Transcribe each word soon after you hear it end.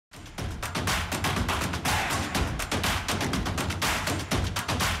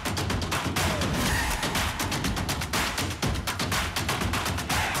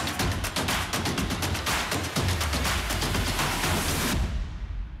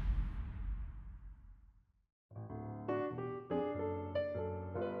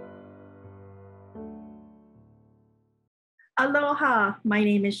Aloha, my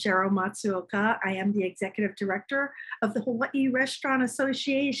name is Sheryl Matsuoka. I am the Executive Director of the Hawaii Restaurant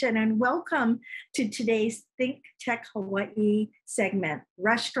Association, and welcome to today's ThinkTech Hawaii segment,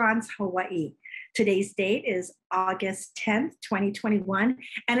 Restaurants Hawaii. Today's date is August 10th, 2021,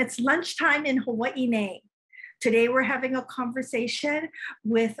 and it's lunchtime in Hawaii, Maine. Today we're having a conversation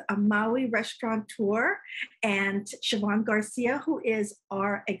with a Maui restaurateur and Chivon Garcia, who is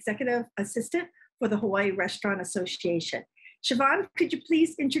our Executive Assistant for the Hawaii Restaurant Association. Chivon, could you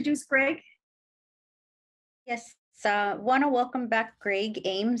please introduce Greg? Yes, want to welcome back Greg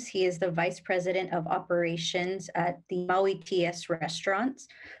Ames. He is the Vice President of Operations at the Maui TS Restaurants.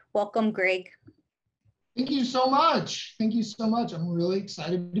 Welcome, Greg. Thank you so much. Thank you so much. I'm really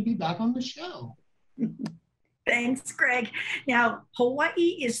excited to be back on the show. Thanks, Greg. Now,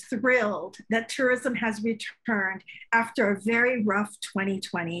 Hawaii is thrilled that tourism has returned after a very rough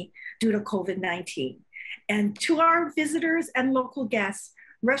 2020 due to COVID-19. And to our visitors and local guests,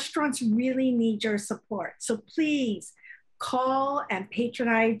 restaurants really need your support. So please call and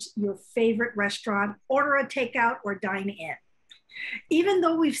patronize your favorite restaurant, order a takeout or dine in. Even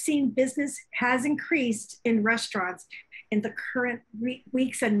though we've seen business has increased in restaurants in the current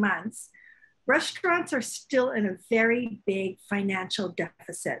weeks and months, restaurants are still in a very big financial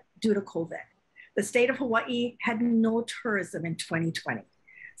deficit due to COVID. The state of Hawaii had no tourism in 2020.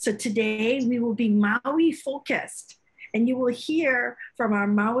 So today we will be Maui focused, and you will hear from our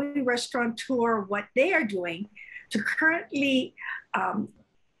Maui restaurateur what they are doing to currently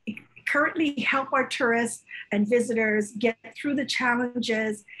help our tourists and visitors get through the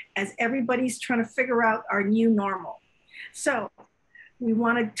challenges as everybody's trying to figure out our new normal. So we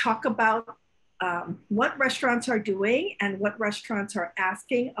want to talk about what restaurants are doing and what restaurants are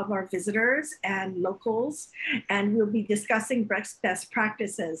asking of our visitors and locals, and we'll be discussing best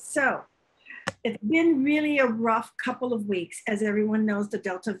practices. So it's been really a rough couple of weeks. As everyone knows, the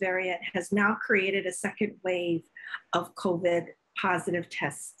Delta variant has now created a second wave of COVID positive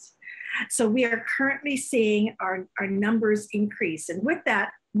tests. So we are currently seeing our numbers increase. And with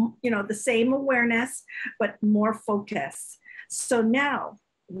that, the same awareness, but more focus. So now,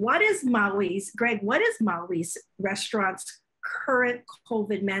 what is Maui's restaurant's current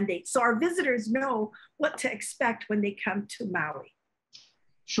COVID mandate? So our visitors know what to expect when they come to Maui.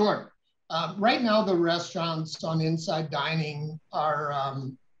 Sure. Right now, the restaurants on inside dining our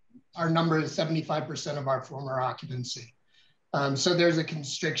number is 75% of our former occupancy. So there's a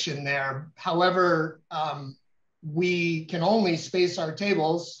constriction there. However, we can only space our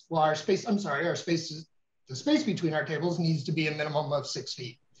tables. Well, the space between our tables needs to be a minimum of 6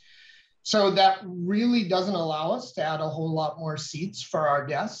 feet. So that really doesn't allow us to add a whole lot more seats for our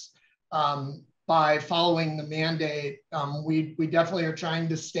guests. By following the mandate, we definitely are trying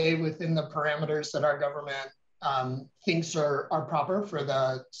to stay within the parameters that our government thinks are proper for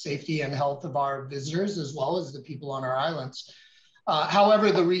the safety and health of our visitors, as well as the people on our islands.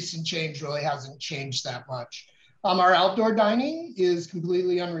 However, the recent change really hasn't changed that much. Our outdoor dining is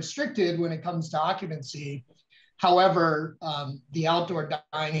completely unrestricted when it comes to occupancy. However, the outdoor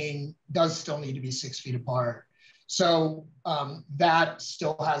dining does still need to be 6 feet apart. So that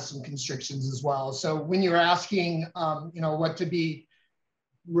still has some constrictions as well. So when you're asking, what to be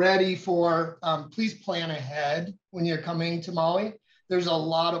ready for, please plan ahead when you're coming to Maui. There's a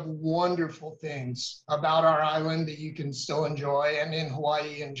lot of wonderful things about our island that you can still enjoy, and in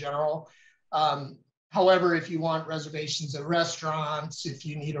Hawaii in general. However, if you want reservations at restaurants, if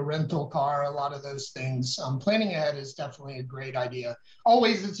you need a rental car, a lot of those things, planning ahead is definitely a great idea.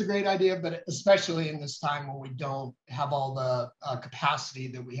 Always it's a great idea, but especially in this time when we don't have all the capacity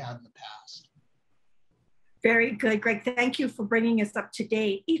that we had in the past. Very good, Greg. Thank you for bringing us up to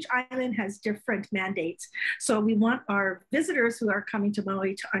date. Each island has different mandates. So we want our visitors who are coming to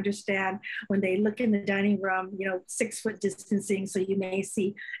Maui to understand when they look in the dining room, 6 foot distancing. So you may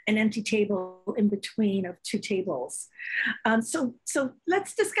see an empty table in between of 2 tables. So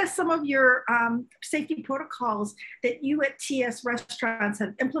let's discuss some of your safety protocols that you at TS Restaurants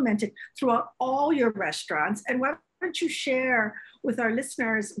have implemented throughout all your restaurants. And why don't you share with our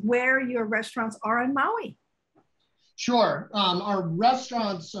listeners where your restaurants are on Maui? Sure. Our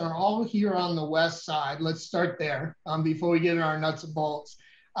restaurants are all here on the west side. Let's start there before we get into our nuts and bolts.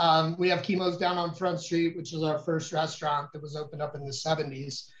 We have Kimo's down on Front Street, which is our first restaurant that was opened up in the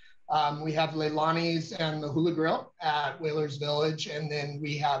 70s. We have Leilani's and the Hula Grill at Whalers Village. And then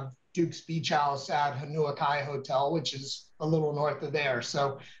we have Duke's Beach House at Hanuakai Hotel, which is a little north of there.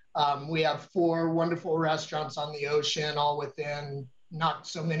 So we have 4 wonderful restaurants on the ocean, all within not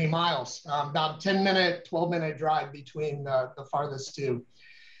so many miles, about 10-minute, 12-minute drive between the farthest 2.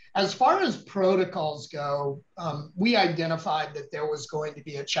 As far as protocols go, we identified that there was going to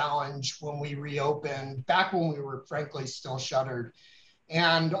be a challenge when we reopened, back when we were frankly still shuttered.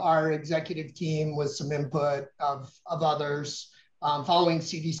 And our executive team, with some input of others, following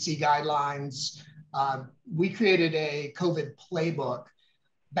CDC guidelines, we created a COVID playbook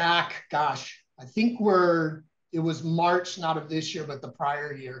back, gosh, I think it was March, not of this year, but the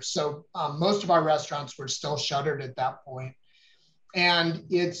prior year. So most of our restaurants were still shuttered at that point. And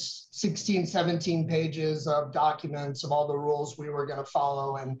it's 16, 17 pages of documents of all the rules we were going to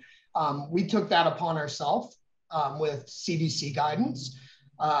follow. And we took that upon ourselves with CDC guidance.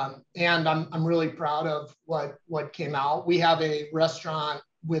 And I'm really proud of what came out. We have a restaurant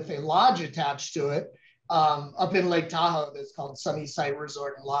with a lodge attached to it up in Lake Tahoe that's called Sunnyside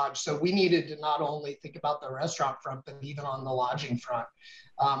Resort and Lodge. So we needed to not only think about the restaurant front, but even on the lodging front,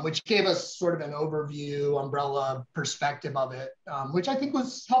 which gave us sort of an overview, umbrella perspective of it, which I think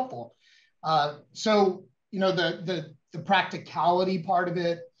was helpful. So, the practicality part of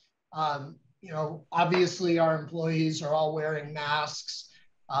it, obviously our employees are all wearing masks.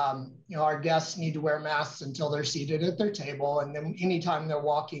 Our guests need to wear masks until they're seated at their table. And then anytime they're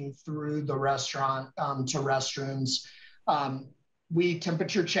walking through the restaurant to restrooms, we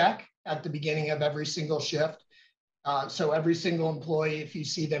temperature check at the beginning of every single shift. So every single employee, if you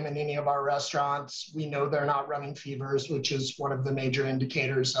see them in any of our restaurants, we know they're not running fevers, which is one of the major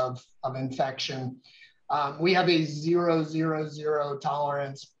indicators of infection. We have a 0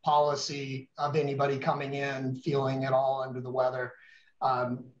 tolerance policy of anybody coming in feeling at all under the weather.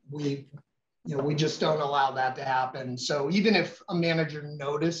 We just don't allow that to happen. So even if a manager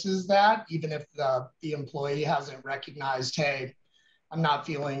notices that, even if the employee hasn't recognized, hey, I'm not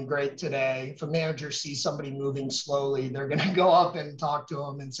feeling great today. If a manager sees somebody moving slowly, they're going to go up and talk to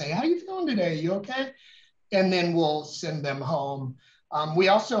them and say, how are you feeling today? You okay? And then we'll send them home. We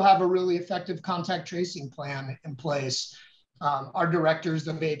also have a really effective contact tracing plan in place. Our directors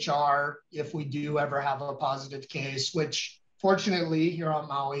of HR, if we do ever have a positive case, which fortunately, here on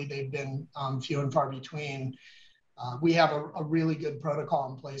Maui, they've been few and far between. We have a really good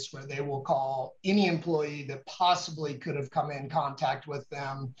protocol in place where they will call any employee that possibly could have come in contact with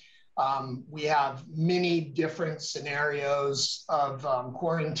them. We have many different scenarios of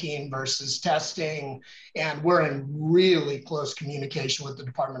quarantine versus testing, and we're in really close communication with the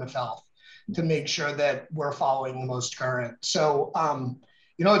Department of Health to make sure that we're following the most current. So,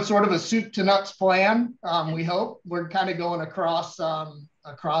 it's sort of a soup to nuts plan. We hope we're kind of going across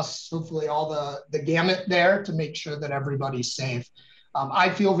hopefully all the gamut there to make sure that everybody's safe.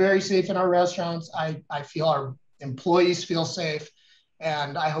 I feel very safe in our restaurants. I feel our employees feel safe,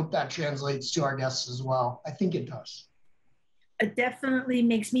 and I hope that translates to our guests as well. I think it does. It definitely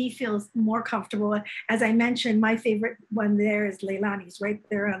makes me feel more comfortable. As I mentioned, my favorite one there is Leilani's, right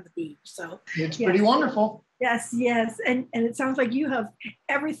there on the beach. So it's pretty wonderful. Yes. And it sounds like you have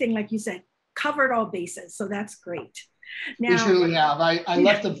everything, like you said, covered all bases. So that's great. Now, we truly have. I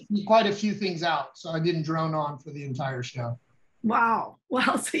left quite a few things out, so I didn't drone on for the entire show. Wow.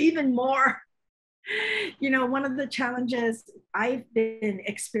 Well, so even more. One of the challenges I've been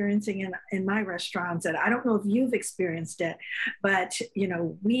experiencing in my restaurants, and I don't know if you've experienced it, but,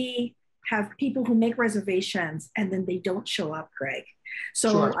 we have people who make reservations and then they don't show up, Greg.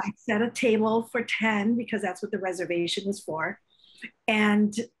 So sure. I set a table for 10 because that's what the reservation was for.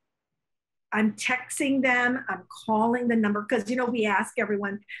 And I'm texting them, I'm calling the number, because, we ask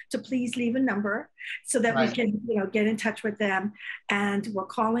everyone to please leave a number so that right. we can, get in touch with them. And we're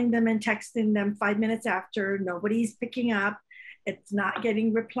calling them and texting them 5 minutes after, nobody's picking up. It's not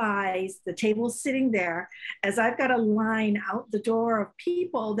getting replies. The table's sitting there as I've got a line out the door of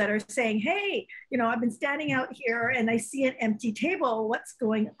people that are saying, hey, I've been standing out here and I see an empty table. What's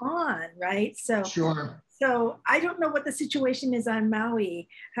going on, right? So sure. So I don't know what the situation is on Maui.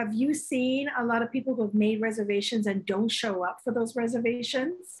 Have you seen a lot of people who have made reservations and don't show up for those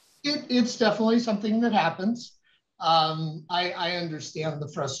reservations? It's definitely something that happens. I understand the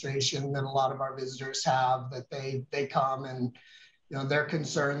frustration that a lot of our visitors have, that they come and they're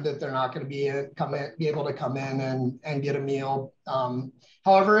concerned that they're not going to be able to come in and get a meal.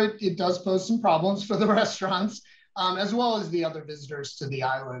 However, it does pose some problems for the restaurants. As well as the other visitors to the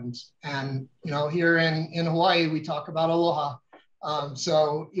island. And, here in Hawaii, we talk about aloha.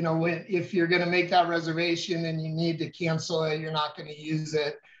 So, if you're going to make that reservation and you need to cancel it, you're not going to use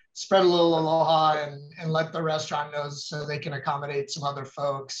it, spread a little aloha and let the restaurant know so they can accommodate some other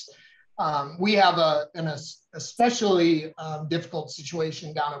folks. We have an especially difficult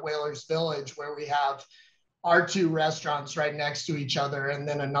situation down at Whalers Village where we have our two restaurants right next to each other and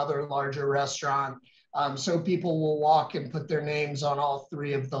then another larger restaurant. So people will walk and put their names on all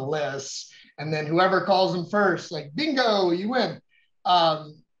three of the lists. And then whoever calls them first, like, bingo, you win.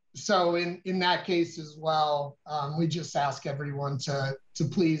 So in that case as well, we just ask everyone to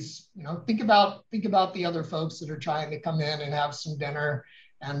please, think about the other folks that are trying to come in and have some dinner,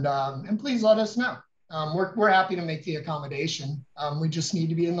 and please let us know. We're happy to make the accommodation. We just need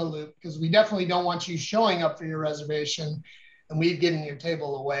to be in the loop, because we definitely don't want you showing up for your reservation and we've given your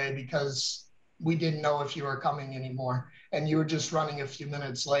table away because we didn't know if you were coming anymore and you were just running a few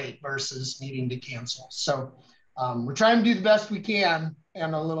minutes late versus needing to cancel. So we're trying to do the best we can,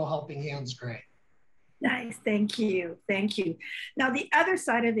 and a little helping hand's great. Nice, thank you, thank you. Now the other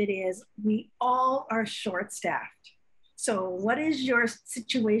side of it is we all are short-staffed. So what is your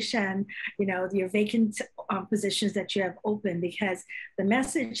situation, your vacant positions that you have open? Because the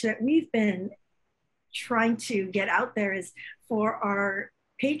message that we've been trying to get out there is for our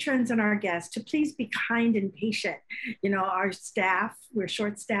patrons and our guests to please be kind and patient. Our staff, we're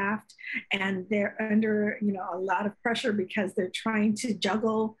short-staffed, and they're under, a lot of pressure because they're trying to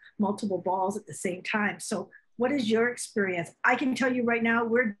juggle multiple balls at the same time. So what is your experience? I can tell you right now,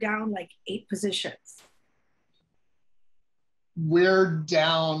 we're down like 8 positions. We're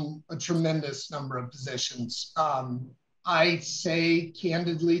down a tremendous number of positions. I say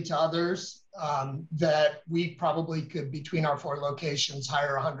candidly to others that we probably could, between our 4 locations,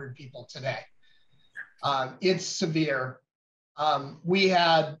 hire 100 people today. It's severe. We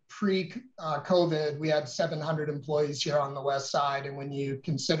had pre-COVID, we had 700 employees here on the west side. And when you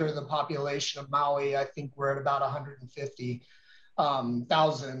consider the population of Maui, I think we're at about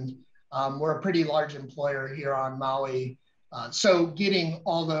 150,000. We're a pretty large employer here on Maui. So getting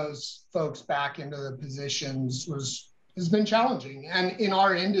all those folks back into the positions has been challenging. And in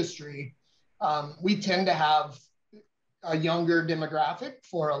our industry, we tend to have a younger demographic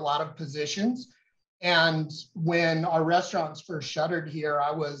for a lot of positions. And when our restaurants first shuttered here,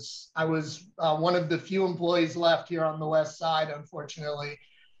 I was one of the few employees left here on the west side, unfortunately.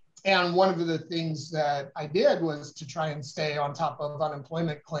 And one of the things that I did was to try and stay on top of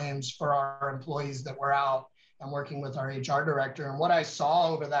unemployment claims for our employees that were out, and working with our HR director. And what I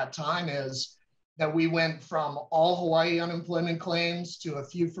saw over that time is that we went from all Hawaii unemployment claims to a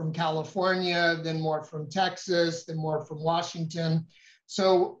few from California, then more from Texas, then more from Washington.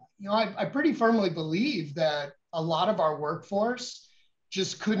 So, I pretty firmly believe that a lot of our workforce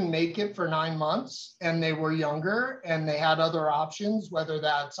just couldn't make it for 9 months, and they were younger and they had other options, whether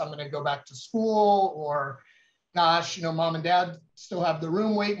that's I'm going to go back to school, or gosh, mom and dad still have the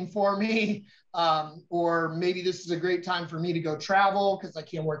room waiting for me. Or maybe this is a great time for me to go travel because I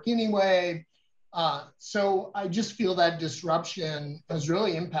can't work anyway. So I just feel that disruption has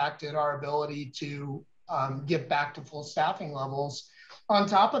really impacted our ability to get back to full staffing levels. On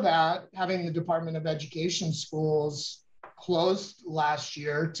top of that, having the Department of Education schools closed last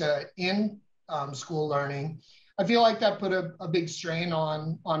year to in-school learning, I feel like that put a big strain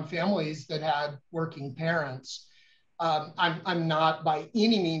on families that had working parents. I'm not by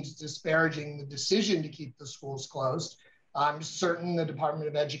any means disparaging the decision to keep the schools closed. I'm certain the Department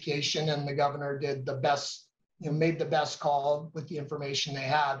of Education and the governor did the best, made the best call with the information they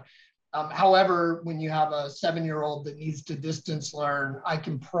had. However, when you have a 7-year-old that needs to distance learn, I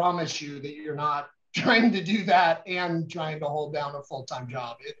can promise you that you're not trying to do that and trying to hold down a full-time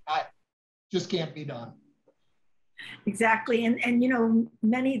job. It just can't be done. Exactly. And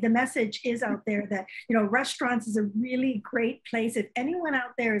the message is out there that, restaurants is a really great place. If anyone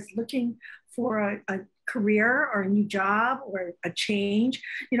out there is looking for a career or a new job or a change,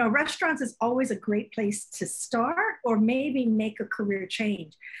 restaurants is always a great place to start or maybe make a career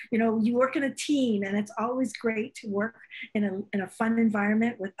change. You work in a team, and it's always great to work in a fun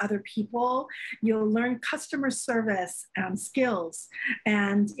environment with other people. You'll learn customer service skills.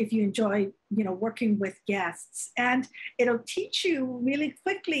 And if you enjoy, working with guests, and it'll teach you really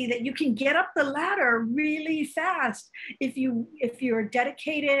quickly that you can get up the ladder really fast if you're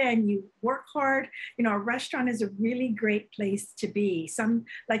dedicated and you work hard. A restaurant is a really great place to be. Some,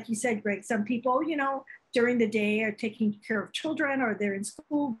 like you said, Greg, some people, during the day are taking care of children or they're in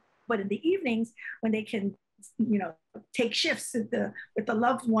school, but in the evenings when they can, take shifts with the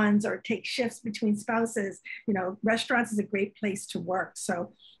loved ones or take shifts between spouses, restaurants is a great place to work.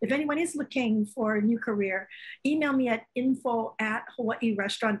 So if anyone is looking for a new career, email me at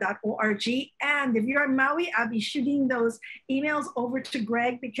info@hawaiirestaurant.org. And if you're in Maui, I'll be shooting those emails over to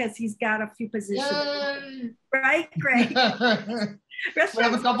Greg because he's got a few positions. Yay! Right, Greg? We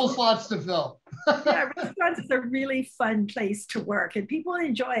have a couple slots to fill. Yeah, restaurants is a really fun place to work and people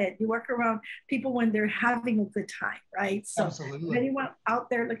enjoy it. You work around people when they're having a good time, right? So if Absolutely. anyone out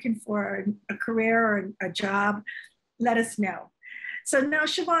there looking for a career or a job, let us know. So now,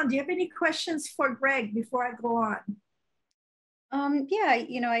 Chivon, do you have any questions for Greg before I go on?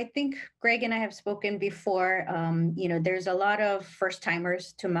 Yeah, I think Greg and I have spoken before. There's a lot of first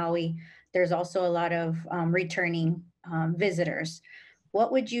timers to Maui. There's also a lot of returning visitors.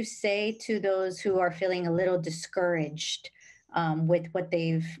 What would you say to those who are feeling a little discouraged with what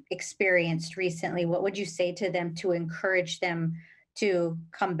they've experienced recently? What would you say to them to encourage them to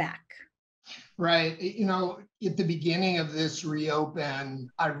come back? Right. At the beginning of this reopen,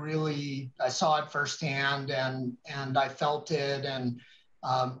 I saw it firsthand and I felt it. And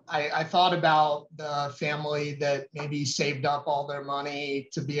I thought about the family that maybe saved up all their money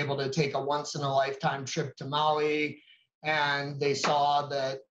to be able to take a once in a lifetime trip to Maui. And they saw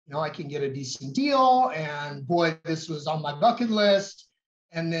that, I can get a decent deal. And boy, this was on my bucket list.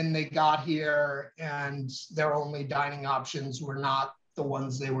 And then they got here and their only dining options were not the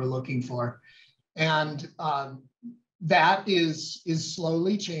ones they were looking for. And that is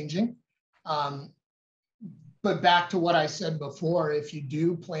slowly changing. But back to what I said before, if you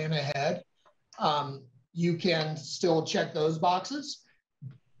do plan ahead, you can still check those boxes.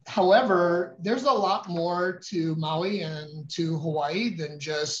 However, there's a lot more to Maui and to Hawaii than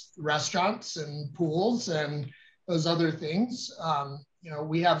just restaurants and pools and those other things.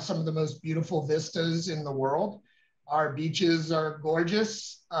 We have some of the most beautiful vistas in the world. Our beaches are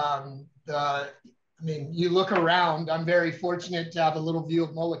gorgeous. You look around, I'm very fortunate to have a little view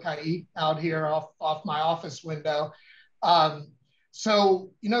of Molokai out here off my office window. There's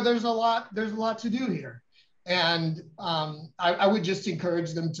a lot to do here. And I would just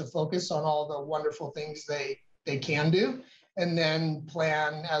encourage them to focus on all the wonderful things they can do, and then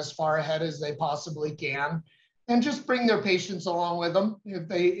plan as far ahead as they possibly can, and just bring their patients along with them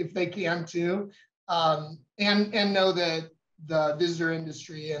if they can too, and know that the visitor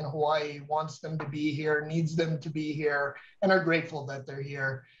industry in Hawaii wants them to be here, needs them to be here, and are grateful that they're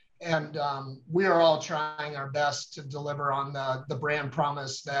here. And we are all trying our best to deliver on the brand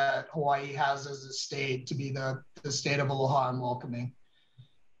promise that Hawaii has as a state, to be the state of aloha and welcoming.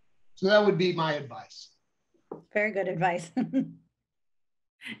 So that would be my advice. Very good advice.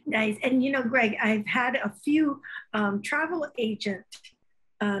 Nice. And Greg, I've had a few travel agents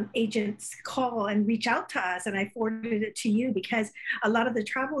call and reach out to us, and I forwarded it to you because a lot of the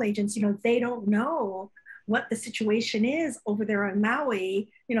travel agents, they don't know what the situation is over there on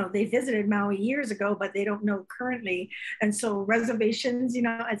Maui. They visited Maui years ago, but they don't know currently. And so reservations,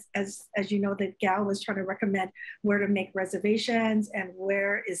 as the gal was trying to recommend where to make reservations and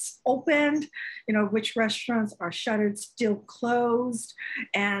where is opened, which restaurants are shuttered, still closed,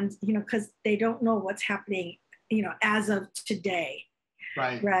 and because they don't know what's happening, as of today.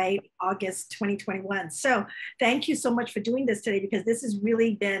 Right, August 2021. So thank you so much for doing this today, because this has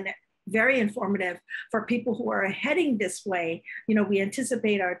really been very informative for people who are heading this way. We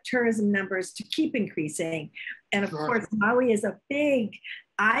anticipate our tourism numbers to keep increasing. And of course, Maui is a big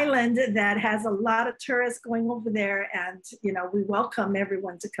island that has a lot of tourists going over there, and we welcome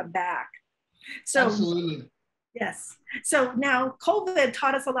everyone to come back. So absolutely. Yes. So now COVID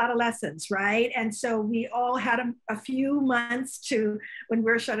taught us a lot of lessons, right? And so we all had a few months when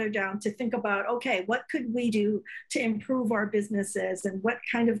we're shuttered down, to think about, okay, what could we do to improve our businesses, and what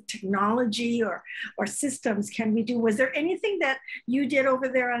kind of technology or systems can we do? Was there anything that you did over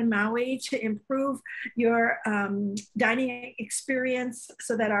there on Maui to improve your dining experience,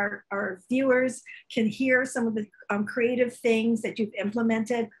 so that our viewers can hear some of the creative things that you've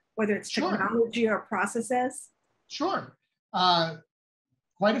implemented, whether it's technology or processes? Sure.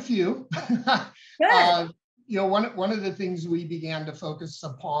 Quite a few. One of the things we began to focus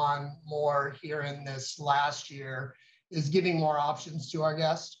upon more here in this last year is giving more options to our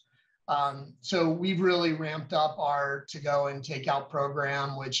guests. So we've really ramped up our to-go and takeout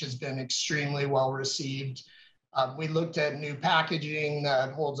program, which has been extremely well received. We looked at new packaging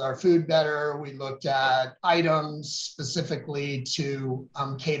that holds our food better. We looked at items specifically to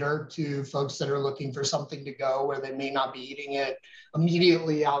cater to folks that are looking for something to go, where they may not be eating it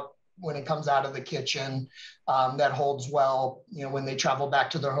immediately out when it comes out of the kitchen, that holds well, when they travel back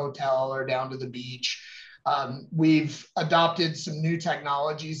to their hotel or down to the beach. We've adopted some new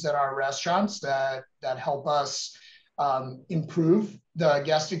technologies at our restaurants that help us improve the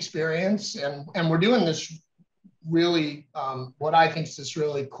guest experience. And we're doing this really, what I think is this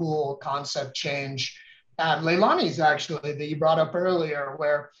really cool concept change at Leilani's, actually, that you brought up earlier,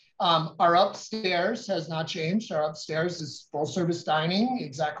 where our upstairs has not changed. Our upstairs is full service dining,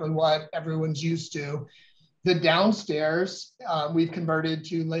 exactly what everyone's used to. The downstairs, we've converted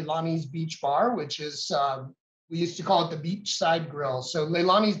to Leilani's Beach Bar, which is, we used to call it the Beachside Grill. So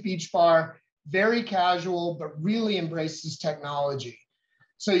Leilani's Beach Bar, very casual, but really embraces technology.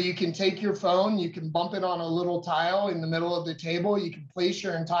 So you can take your phone, you can bump it on a little tile in the middle of the table, you can place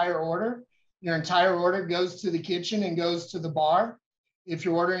your entire order. Your entire order goes to the kitchen and goes to the bar. If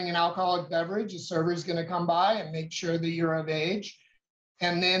you're ordering an alcoholic beverage, a server is going to come by and make sure that you're of age.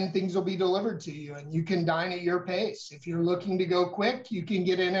 And then things will be delivered to you and you can dine at your pace. If you're looking to go quick, you can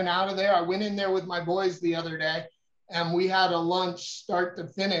get in and out of there. I went in there with my boys the other day and we had a lunch start to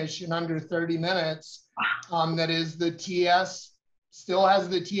finish in under 30 minutes. That is the TS, still has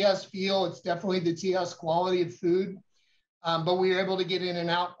the TS feel. It's definitely the TS quality of food. But we were able to get in and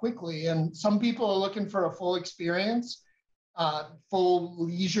out quickly. And some people are looking for a full experience, full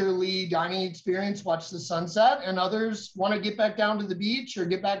leisurely dining experience, watch the sunset. And others want to get back down to the beach or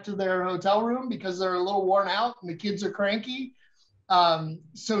get back to their hotel room because they're a little worn out and the kids are cranky.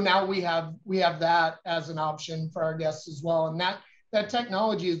 So now we have that as an option for our guests as well. And that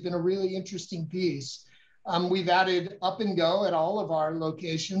technology has been a really interesting piece. We've added up and go at all of our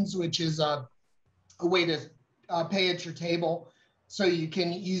locations, which is a way to pay at your table. So you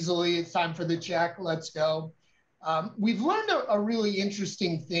can easily, it's time for the check, let's go. We've learned a really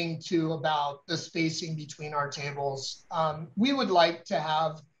interesting thing too about the spacing between our tables. We would like to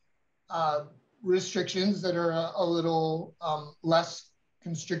have restrictions that are a little less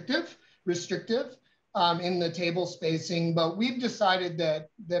restrictive in the table spacing, but we've decided that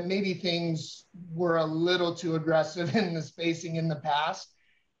maybe things were a little too aggressive in the spacing in the past.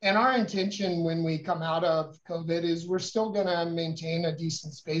 And our intention when we come out of COVID is we're still going to maintain a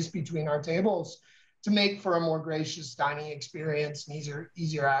decent space between our tables to make for a more gracious dining experience and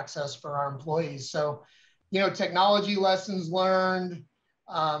easier access for our employees. So, technology lessons learned,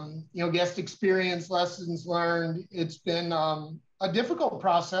 guest experience lessons learned. It's been a difficult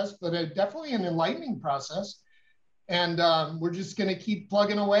process, but definitely an enlightening process. And we're just going to keep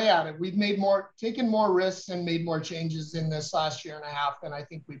plugging away at it. We've taken more risks and made more changes in this last year and a half than I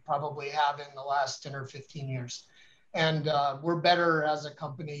think we probably have in the last 10 or 15 years. And we're better as a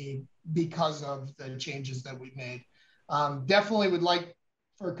company because of the changes that we've made. Definitely would like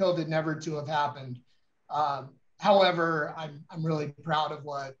for COVID never to have happened. However, I'm really proud of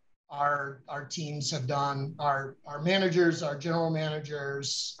what our teams have done. Our managers, our general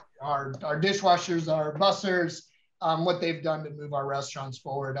managers, our dishwashers, our bussers, what they've done to move our restaurants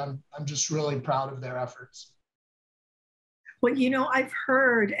forward. I'm just really proud of their efforts. Well, I've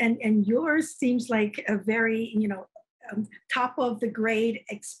heard, and yours seems like a very, top of the grade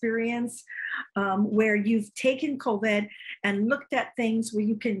experience where you've taken COVID and looked at things where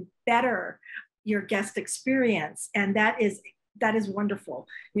you can better your guest experience. And that is wonderful.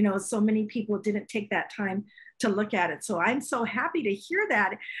 So many people didn't take that time to look at it. So I'm so happy to hear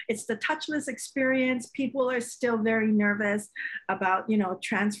that. It's the touchless experience. People are still very nervous about,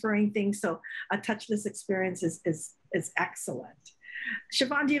 transferring things. So a touchless experience is excellent.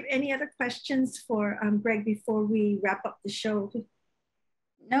 Chivon, do you have any other questions for Greg before we wrap up the show?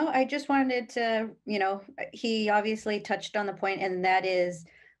 No, I just wanted to, he obviously touched on the point, and that is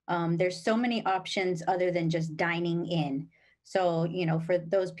there's so many options other than just dining in. So, for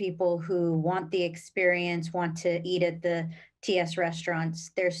those people who want the experience, want to eat at the TS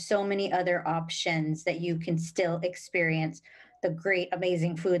restaurants, there's so many other options that you can still experience the great,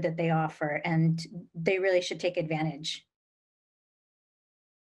 amazing food that they offer, and they really should take advantage.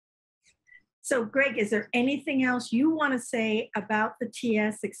 So, Greg, is there anything else you want to say about the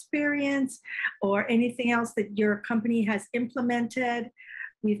TS experience or anything else that your company has implemented?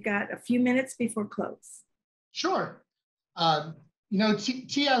 We've got a few minutes before close. Sure.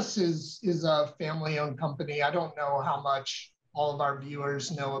 TS is a family-owned company. I don't know how much all of our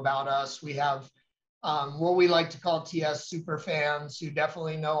viewers know about us. We have what we like to call TS super fans who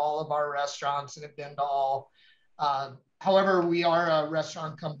definitely know all of our restaurants and have been to all. However, we are a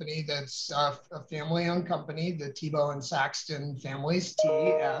restaurant company that's a family-owned company. The Tebow and Saxton families,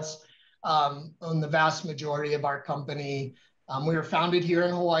 TES, own the vast majority of our company. We were founded here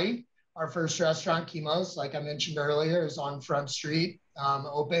in Hawaii. Our first restaurant, Kimo's, like I mentioned earlier, is on Front Street,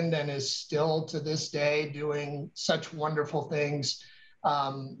 opened and is still to this day doing such wonderful things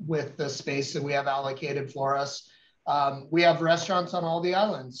with the space that we have allocated for us. We have restaurants on all the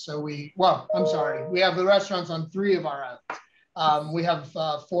islands. We have the restaurants on 3 of our islands. We have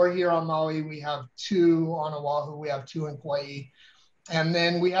 4 here on Maui. We have 2 on Oahu. We have 2 in Kauai. And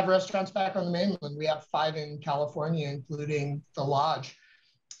then we have restaurants back on the mainland. We have 5 in California, including the Lodge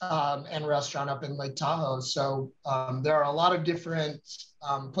and restaurant up in Lake Tahoe. So there are a lot of different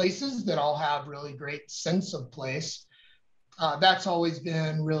places that all have really great sense of place. That's always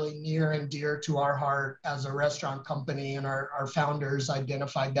been really near and dear to our heart as a restaurant company, and our founders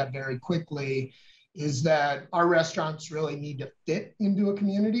identified that very quickly, is that our restaurants really need to fit into a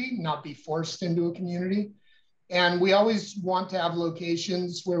community, not be forced into a community. And we always want to have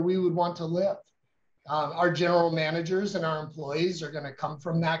locations where we would want to live. Our general managers and our employees are going to come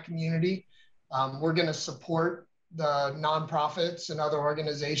from that community. We're going to support the nonprofits and other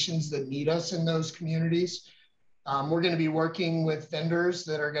organizations that need us in those communities. We're going to be working with vendors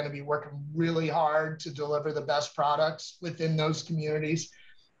that are going to be working really hard to deliver the best products within those communities.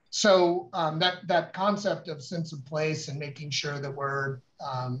 So that concept of sense of place and making sure that we're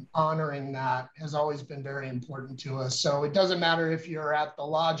honoring that has always been very important to us. So it doesn't matter if you're at the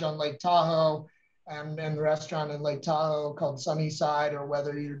Lodge on Lake Tahoe and the restaurant in Lake Tahoe called Sunnyside, or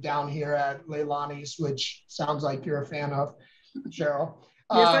whether you're down here at Leilani's, which sounds like you're a fan of, Sheryl.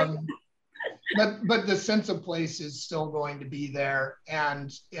 Yes, But the sense of place is still going to be there.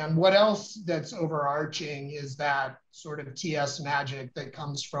 And what else that's overarching is that sort of TS magic that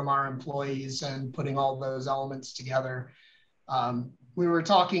comes from our employees and putting all those elements together. We were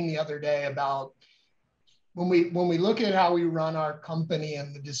talking the other day about when we look at how we run our company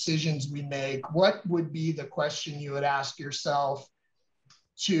and the decisions we make, what would be the question you would ask yourself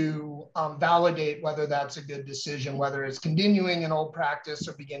to validate whether that's a good decision, whether it's continuing an old practice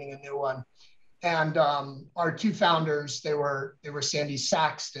or beginning a new one? And our 2 founders, they were Sandy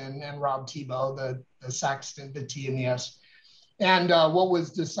Saxton and Rob Tebow, the Saxton, the T and the S. And what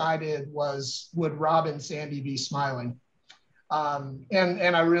was decided was, would Rob and Sandy be smiling?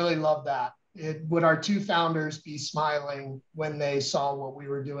 And I really love that. Would our 2 founders be smiling when they saw what we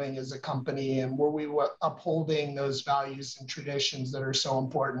were doing as a company, and were we upholding those values and traditions that are so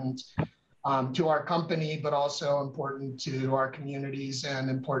important to our company, but also important to our communities and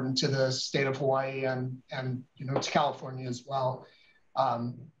important to the state of Hawaii and to California as well.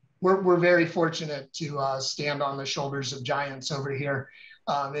 We're very fortunate to stand on the shoulders of giants over here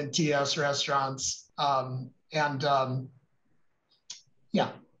in TS restaurants.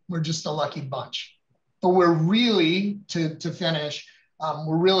 Yeah, we're just a lucky bunch. But we're really, to finish,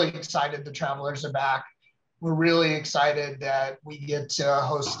 we're really excited the Travelers are back. We're really excited that we get to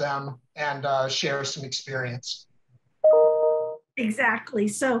host them and share some experience. exactly.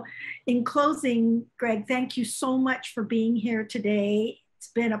 So in closing, Greg, thank you so much for being here today. It's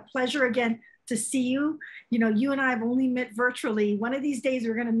been a pleasure again to see you. You know, you and I have only met virtually. One of these days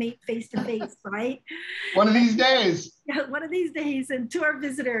we're going to meet face to face, right? One of these days. Yeah, one of these days. And to our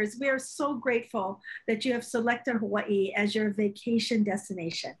visitors, we are so grateful that you have selected Hawaii as your vacation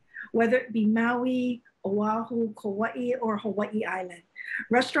destination, whether it be Maui, Oahu, Kauai, or Hawaii Island.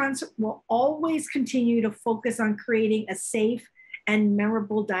 Restaurants will always continue to focus on creating a safe and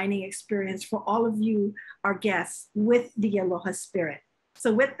memorable dining experience for all of you, our guests, with the Aloha spirit.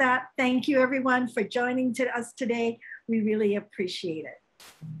 So with that, thank you everyone for joining us today. We really appreciate it.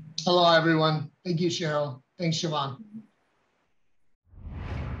 Hello, everyone. Thank you, Sheryl. Thanks, Chivon.